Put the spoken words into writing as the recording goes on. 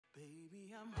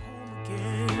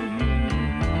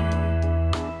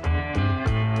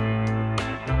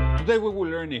Today we will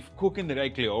learn if cooking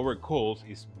directly over coals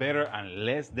is better and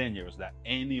less dangerous than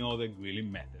any other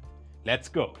grilling method. Let's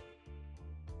go!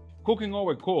 Cooking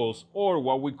over coals, or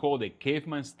what we call the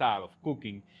caveman style of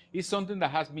cooking, is something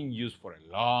that has been used for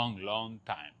a long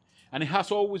time, and it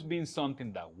has always been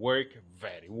something that worked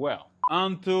very well.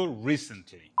 Until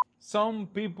recently. Some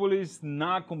people is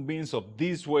not convinced of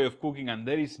this way of cooking, and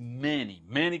there is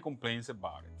many complaints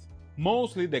about it.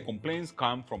 Mostly the complaints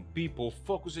come from people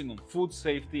focusing on food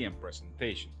safety and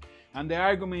presentation, and the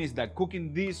argument is that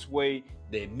cooking this way,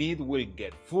 the meat will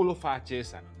get full of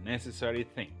ashes and unnecessary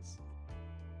things.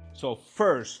 So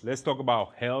first, let's talk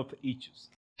about health issues.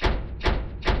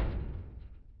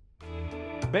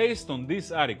 Based on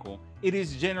this article, it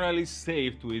is generally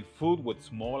safe to eat food with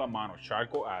small amount of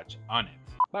charcoal ash on it.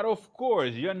 But of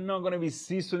course, you're not going to be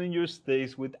seasoning your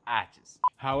steaks with ashes.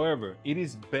 However, it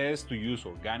is best to use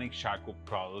organic charcoal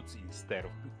products instead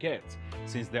of briquettes,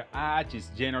 since their ash is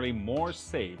generally more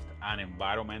safe and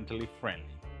environmentally friendly.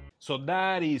 So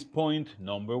that is point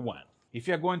number one. If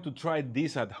you're going to try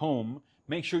this at home,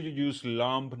 make sure you use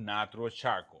lump natural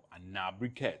charcoal and not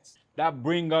briquettes. That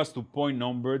brings us to point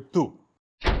number two.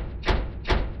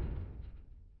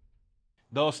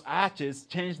 Does ashes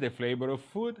change the flavor of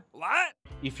food? What?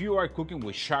 If you are cooking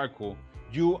with charcoal,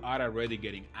 you are already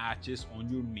getting ashes on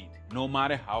your meat, no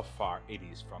matter how far it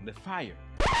is from the fire.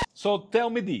 So tell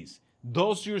me this,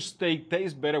 does your steak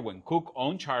taste better when cooked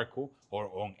on charcoal or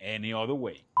on any other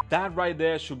way? That right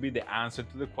there should be the answer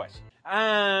to the question.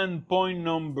 And point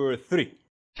number three.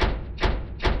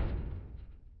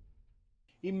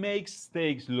 It makes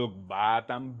steaks look bad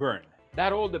and burnt.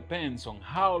 That all depends on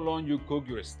how long you cook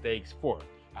your steaks for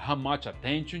and how much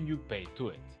attention you pay to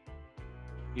it.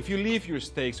 If you leave your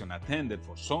steaks unattended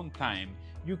for some time,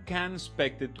 you can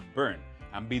expect it to burn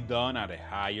and be done at a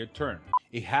higher turn.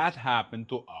 It had happened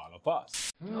to all of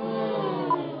us.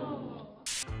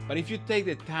 But if you take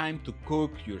the time to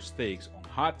cook your steaks on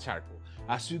hot charcoal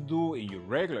as you do in your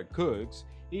regular cooks,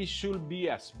 it should be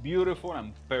as beautiful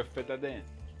and perfect at the end.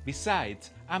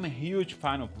 Besides, I'm a huge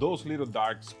fan of those little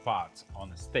dark spots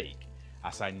on a steak,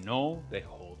 as I know they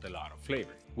hold a lot of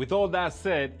flavor. With all that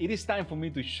said, it is time for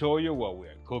me to show you what we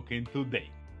are cooking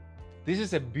today. This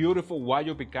is a beautiful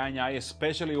WAGYU picanha I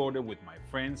especially ordered with my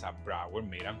friends at Broward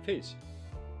Meat and Fish.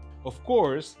 Of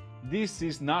course, this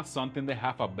is not something they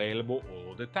have available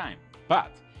all the time,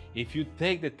 but if you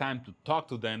take the time to talk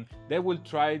to them, they will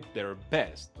try their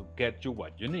best to get you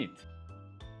what you need.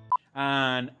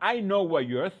 And I know what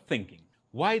you are thinking.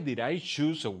 Why did I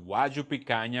choose a WAGYU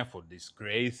picanha for this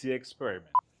crazy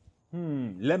experiment?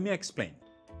 Let me explain.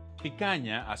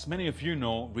 Picanha, as many of you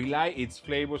know, rely its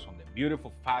flavors on the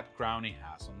beautiful fat crown it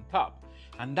has on top.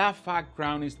 And that fat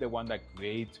crown is the one that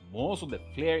creates most of the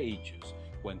flare issues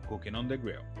when cooking on the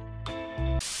grill.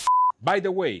 By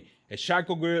the way, a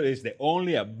charcoal grill is the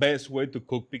only and best way to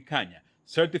cook picanha,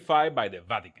 certified by the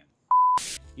Vatican.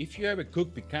 If you ever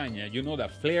cook picanha, you know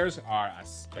that flares are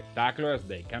as spectacular as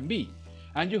they can be.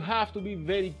 And you have to be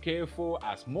very careful,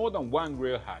 as more than one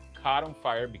grill had caught on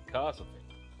fire because of it.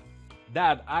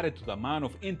 That, added to the amount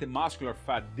of intermuscular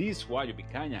fat this WAGYU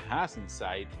picanha has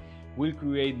inside, will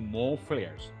create more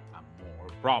flares and more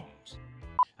problems.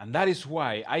 And that is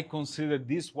why I consider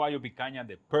this WAGYU picanha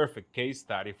the perfect case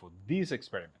study for this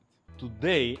experiment.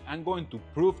 Today, I'm going to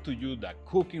prove to you that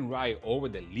cooking right over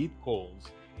the lit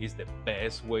coals is the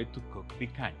best way to cook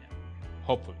picanha,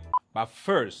 hopefully. But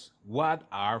first, what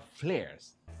are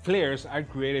flares? Flares are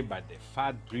created by the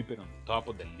fat dripping on top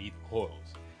of the lit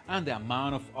coals and the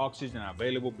amount of oxygen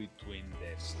available between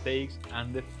the steaks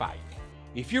and the fire.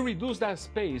 If you reduce that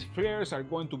space, flares are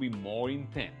going to be more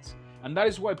intense, and that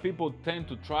is why people tend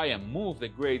to try and move the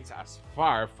grates as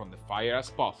far from the fire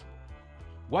as possible.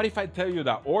 What if I tell you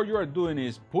that all you are doing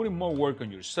is putting more work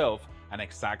on yourself and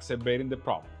exacerbating the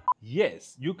problem?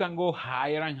 Yes, you can go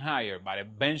higher and higher, but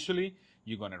eventually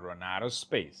you're gonna run out of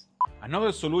space.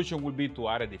 Another solution would be to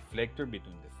add a deflector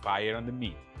between the fire and the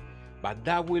meat, but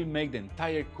that will make the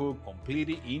entire cook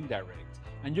completely indirect,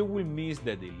 and you will miss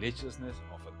the deliciousness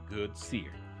of a good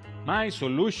sear. My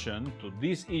solution to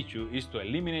this issue is to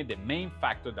eliminate the main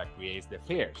factor that creates the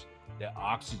flares, the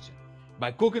oxygen.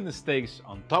 By cooking the steaks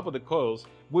on top of the coals,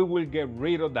 we will get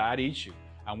rid of that issue,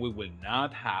 and we will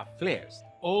not have flares.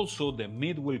 Also, the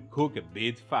meat will cook a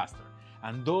bit faster,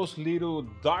 and those little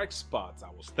dark spots I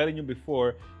was telling you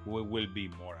before will be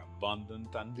more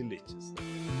abundant and delicious.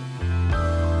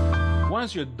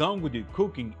 Once you're done with your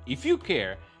cooking, if you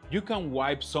care, you can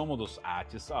wipe some of those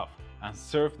ashes off and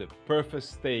serve the perfect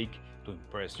steak to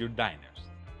impress your diners.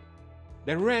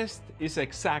 The rest is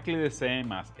exactly the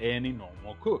same as any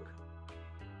normal cook.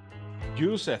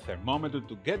 Use a thermometer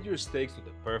to get your steaks to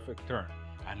the perfect turn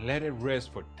and let it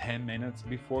rest for 10 minutes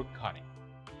before cutting.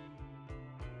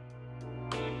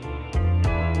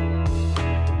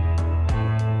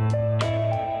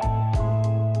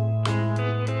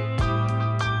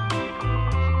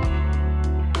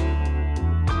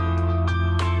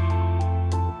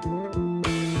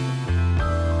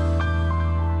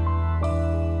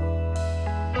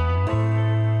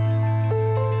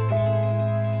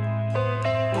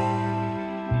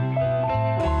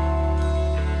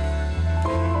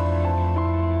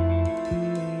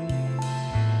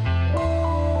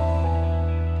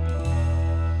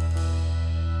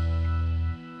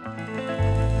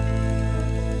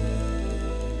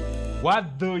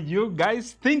 What do you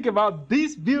guys think about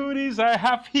these beauties I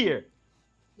have here?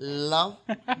 Love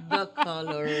the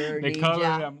color. The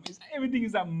color, everything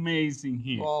is amazing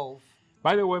here. Wow.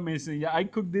 By the way, Miss Ninja, I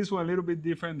cooked this one a little bit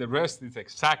different. The rest is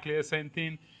exactly the same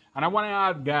thing. And I want to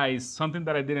add, guys, something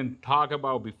that I didn't talk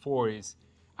about before is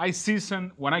I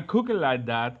season, when I cook it like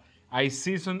that, I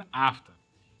season after.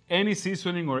 Any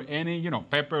seasoning or any,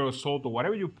 pepper or salt or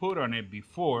whatever you put on it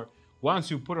before, once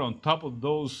you put it on top of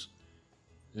those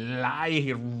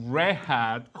light red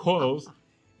hot coals,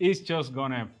 it's just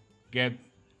gonna get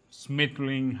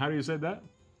smittering. How do you say that?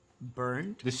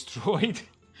 Burned? Destroyed.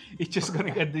 It's just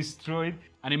gonna get destroyed,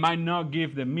 and it might not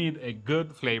give the meat a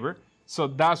good flavor. So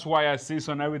that's why I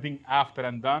season everything after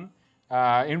I'm done.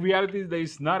 In reality, there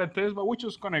is not a taste, but we're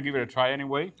just gonna give it a try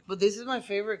anyway. But this is my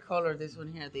favorite color, this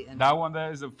one here at the end. That one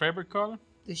there is a favorite color?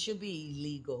 This should be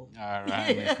illegal. All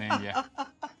right, Miss Ninja.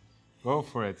 Go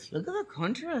for it. Look at the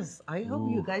contrast. I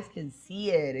hope you guys can see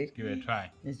it. Give it a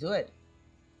try. Let's do it.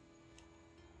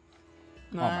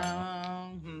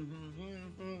 Oh,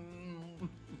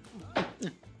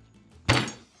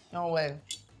 No way.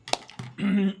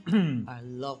 I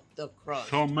love the crust.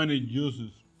 So many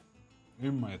juices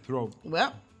in my throat.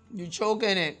 Well, you're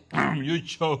choking it. You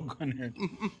choke on it.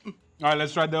 All right,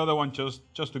 let's try the other one just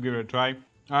to give it a try.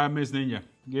 All right, Miss Ninja,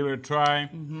 give it a try.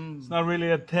 It's not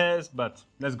really a test, but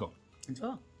let's go. Let's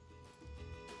go.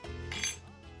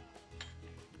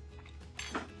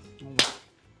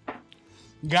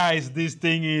 Guys, this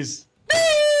thing is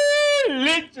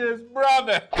delicious,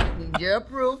 brother. You're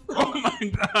approved. Oh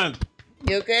my God.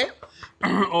 You okay?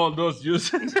 All those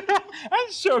juices.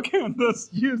 I'm choking on those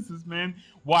juices, man.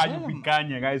 WAGYU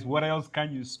picanha, guys. What else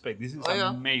can you expect? This is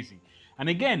amazing. And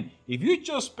again, if you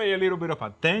just pay a little bit of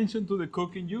attention to the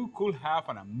cooking, you could have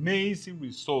an amazing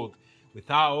result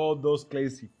without all those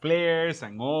crazy flares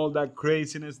and all that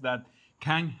craziness that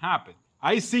can happen.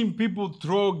 I've seen people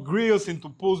throw grills into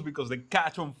pools because they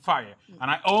catch on fire. And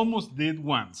I almost did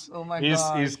once. Oh my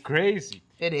God. It's crazy.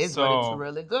 It is, but it's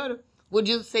really good. Would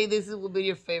you say this would be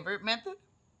your favorite method?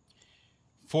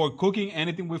 For cooking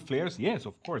anything with flares, yes,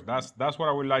 of course. That's what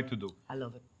I would like to do. I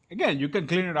love it. Again, you can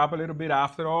clean it up a little bit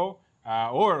after all,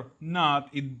 or not.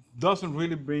 It doesn't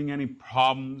really bring any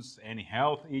problems, any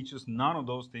health issues, none of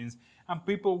those things. And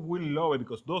people will love it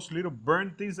because those little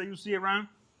burnt things that you see around,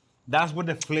 that's where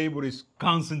the flavor is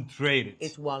concentrated.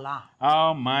 It's voila.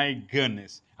 Oh my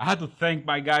goodness. I had to thank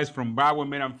my guys from Broward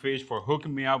Blvd for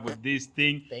hooking me up with this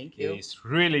thing. Thank you. It's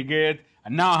really good.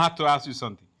 And now I have to ask you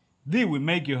something. Did we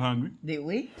make you hungry? Did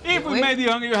we? If we made you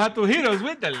hungry, you have to hit us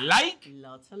with the like.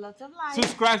 Lots of likes.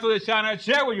 Subscribe to the channel,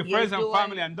 share with your Yes, friends and do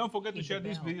family, it. and don't forget to Hit share the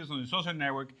these bell. videos on the social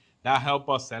network. That help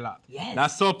us a lot. Yes.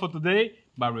 That's all for today,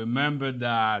 but remember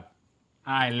that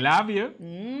I love you.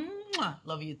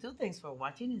 Love you too. Thanks for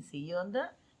watching and see you on the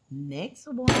next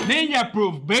one. Ninja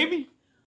proof, baby.